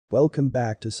Welcome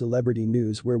back to Celebrity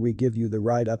News, where we give you the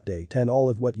right update and all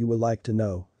of what you would like to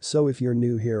know. So if you're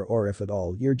new here, or if at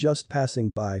all you're just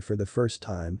passing by for the first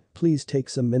time, please take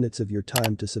some minutes of your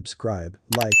time to subscribe,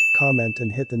 like, comment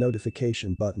and hit the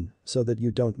notification button so that you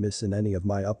don't miss in any of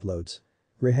my uploads.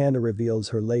 Rihanna reveals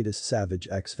her latest Savage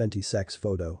X Fenty sex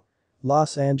photo.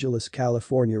 Los Angeles,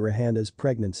 California. Rihanna's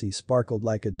pregnancy sparkled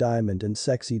like a diamond in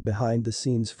sexy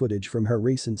behind-the-scenes footage from her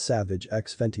recent Savage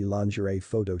X Fenty lingerie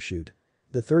photo shoot.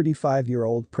 The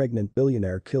 35-year-old pregnant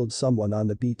billionaire killed someone on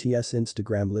the BTS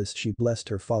Instagram list she blessed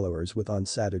her followers with on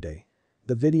Saturday.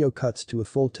 The video cuts to a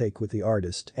full take with the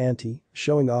artist, Auntie,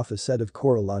 showing off a set of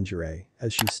coral lingerie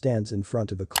as she stands in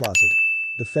front of a closet.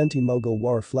 The Fenty mogul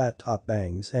wore flat-top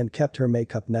bangs and kept her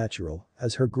makeup natural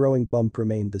as her growing bump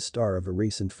remained the star of a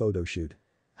recent photo shoot.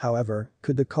 However,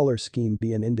 could the color scheme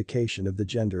be an indication of the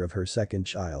gender of her second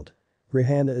child?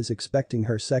 Rihanna is expecting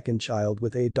her second child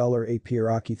with A$AP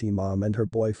Rocky. The mom and her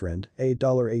boyfriend,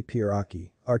 A$AP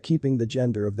Rocky, are keeping the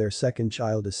gender of their second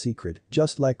child a secret,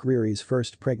 just like Riri's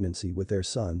first pregnancy with their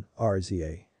son,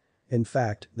 RZA. In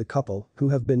fact, the couple, who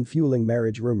have been fueling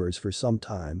marriage rumors for some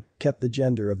time, kept the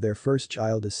gender of their first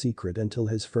child a secret until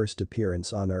his first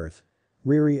appearance on Earth.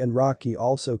 Riri and Rocky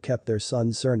also kept their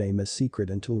son's surname a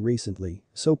secret until recently,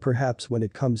 so perhaps when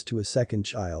it comes to a second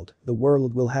child, the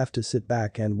world will have to sit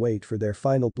back and wait for their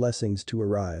final blessings to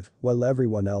arrive while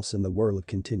everyone else in the world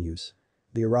continues.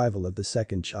 The arrival of the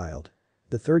second child.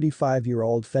 The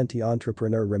 35-year-old Fenty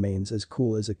entrepreneur remains as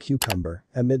cool as a cucumber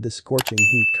amid the scorching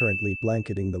heat currently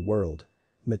blanketing the world.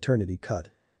 Maternity cut.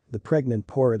 The pregnant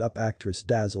pour-it-up actress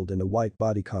dazzled in a white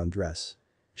bodycon dress.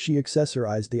 She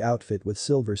accessorized the outfit with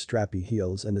silver strappy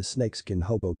heels and a snakeskin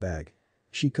hobo bag.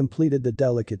 She completed the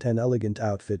delicate and elegant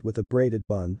outfit with a braided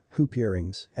bun, hoop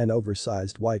earrings, and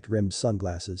oversized white-rimmed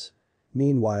sunglasses.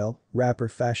 Meanwhile, rapper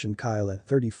Fashion Kyla,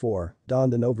 34,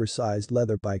 donned an oversized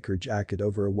leather biker jacket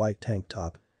over a white tank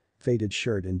top, faded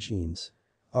shirt and jeans.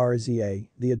 RZA,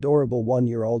 the adorable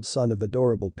one-year-old son of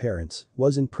adorable parents,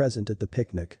 wasn't present at the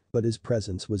picnic, but his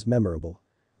presence was memorable.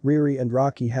 Riri and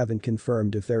Rocky haven't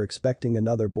confirmed if they're expecting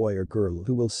another boy or girl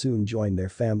who will soon join their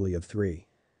family of 3.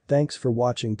 Thanks for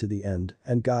watching to the end,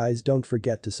 and guys, don't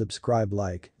forget to subscribe,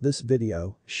 like this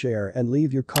video, share and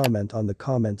leave your comment on the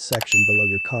comment section below.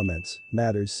 Your comments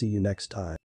matters. See you next time.